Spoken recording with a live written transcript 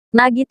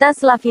Nagita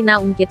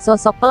Slavina Ungkit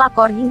sosok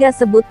pelakor hingga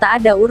sebut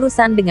tak ada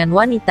urusan dengan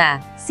wanita.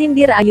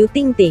 Sindir Ayu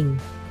Ting Ting.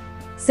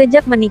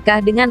 Sejak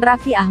menikah dengan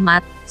Raffi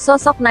Ahmad,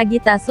 sosok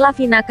Nagita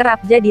Slavina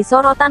kerap jadi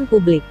sorotan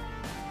publik.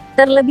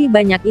 Terlebih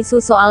banyak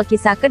isu soal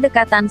kisah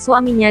kedekatan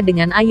suaminya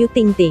dengan Ayu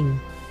Ting Ting.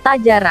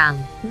 Tak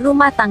jarang,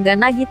 rumah tangga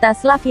Nagita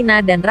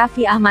Slavina dan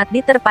Raffi Ahmad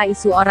diterpa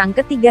isu orang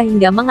ketiga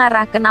hingga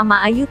mengarah ke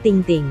nama Ayu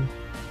Ting Ting.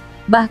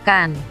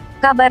 Bahkan,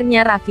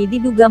 kabarnya Raffi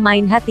diduga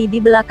main hati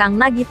di belakang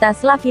Nagita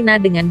Slavina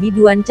dengan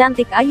biduan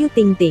cantik Ayu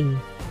Ting Ting.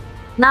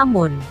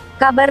 Namun,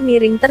 kabar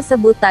miring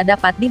tersebut tak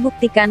dapat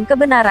dibuktikan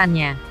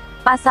kebenarannya.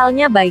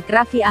 Pasalnya baik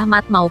Raffi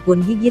Ahmad maupun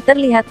Gigi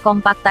terlihat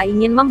kompak tak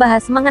ingin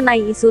membahas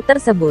mengenai isu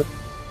tersebut.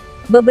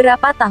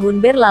 Beberapa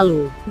tahun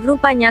berlalu,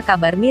 rupanya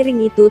kabar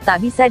miring itu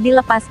tak bisa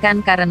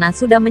dilepaskan karena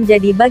sudah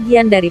menjadi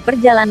bagian dari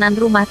perjalanan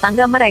rumah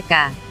tangga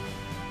mereka.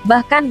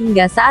 Bahkan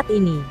hingga saat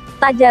ini,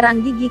 tak jarang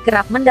Gigi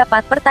kerap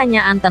mendapat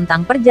pertanyaan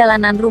tentang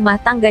perjalanan rumah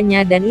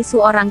tangganya dan isu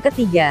orang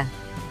ketiga.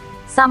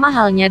 Sama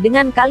halnya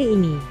dengan kali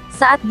ini,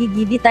 saat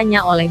Gigi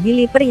ditanya oleh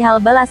Billy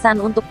perihal balasan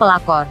untuk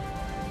pelakor.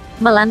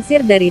 Melansir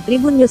dari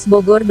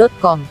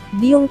tribunnews.bogor.com,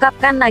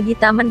 diungkapkan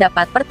Nagita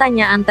mendapat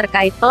pertanyaan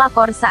terkait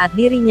pelakor saat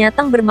dirinya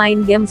tengah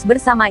bermain games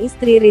bersama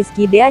istri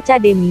Rizky di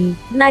Academy,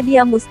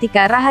 Nadia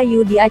Mustika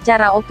Rahayu di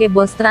acara Oke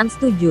Bos Trans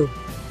 7.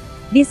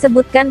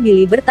 Disebutkan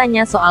Billy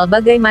bertanya soal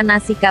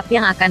bagaimana sikap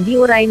yang akan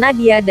diurai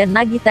Nadia dan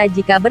Nagita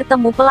jika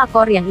bertemu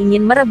pelakor yang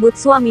ingin merebut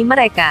suami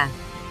mereka.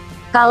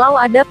 Kalau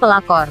ada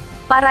pelakor,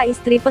 para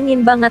istri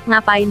pengin banget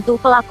ngapain tuh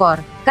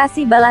pelakor,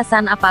 kasih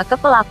balasan apa ke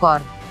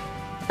pelakor?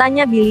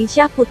 Tanya Billy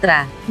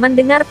Syahputra.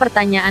 Mendengar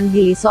pertanyaan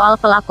Billy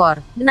soal pelakor,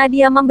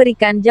 Nadia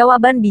memberikan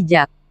jawaban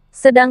bijak.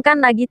 Sedangkan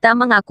Nagita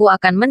mengaku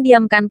akan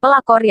mendiamkan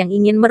pelakor yang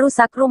ingin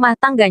merusak rumah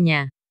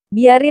tangganya.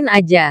 Biarin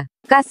aja,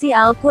 kasih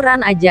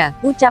Al-Quran aja,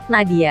 ucap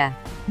Nadia.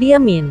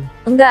 Diamin,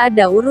 enggak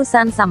ada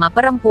urusan sama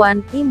perempuan,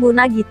 imbu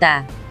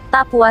Nagita.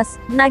 Tak puas,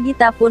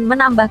 Nagita pun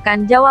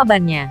menambahkan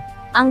jawabannya.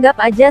 Anggap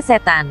aja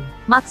setan,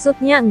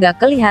 maksudnya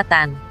enggak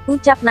kelihatan,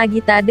 ucap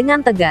Nagita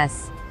dengan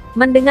tegas.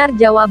 Mendengar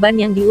jawaban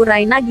yang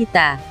diurai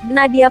Nagita,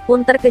 Nadia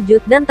pun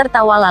terkejut dan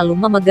tertawa lalu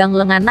memegang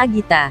lengan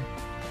Nagita.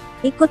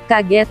 Ikut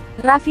kaget,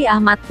 Raffi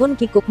Ahmad pun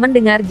kikuk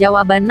mendengar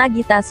jawaban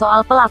Nagita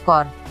soal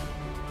pelakor.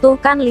 Tuh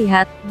kan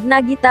lihat,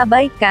 Nagita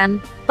baik kan,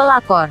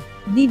 pelakor.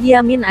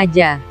 Didiamin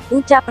aja,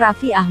 ucap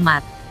Raffi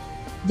Ahmad.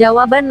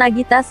 Jawaban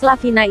Nagita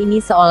Slavina ini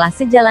seolah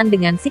sejalan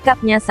dengan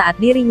sikapnya saat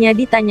dirinya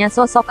ditanya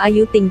sosok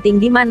Ayu Ting Ting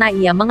di mana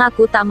ia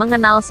mengaku tak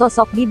mengenal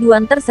sosok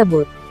biduan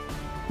tersebut.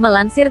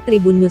 Melansir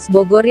Tribun News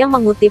Bogor yang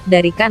mengutip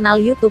dari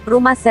kanal YouTube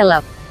Rumah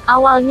Seleb,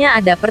 awalnya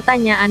ada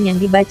pertanyaan yang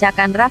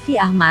dibacakan Raffi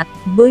Ahmad.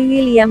 Boy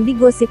William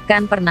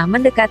digosipkan pernah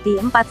mendekati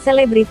 4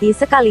 selebriti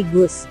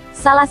sekaligus,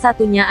 salah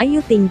satunya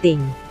Ayu Ting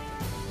Ting.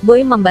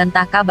 Boy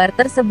membantah kabar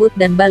tersebut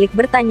dan balik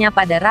bertanya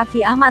pada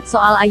Raffi Ahmad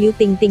soal Ayu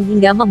Ting Ting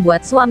hingga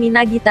membuat suami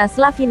Nagita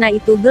Slavina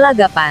itu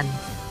gelagapan.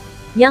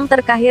 Yang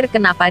terkahir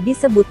kenapa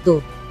disebut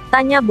tuh?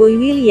 Tanya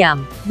Boy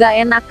William. Gak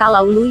enak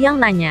kalau lu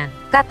yang nanya,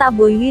 kata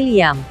Boy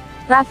William.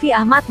 Raffi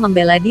Ahmad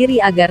membela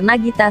diri agar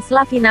Nagita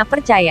Slavina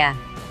percaya.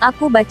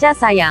 Aku baca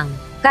sayang,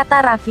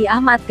 kata Raffi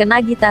Ahmad ke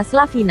Nagita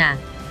Slavina.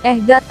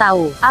 Gak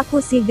tahu, aku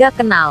sih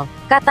gak kenal,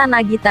 kata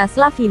Nagita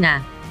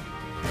Slavina.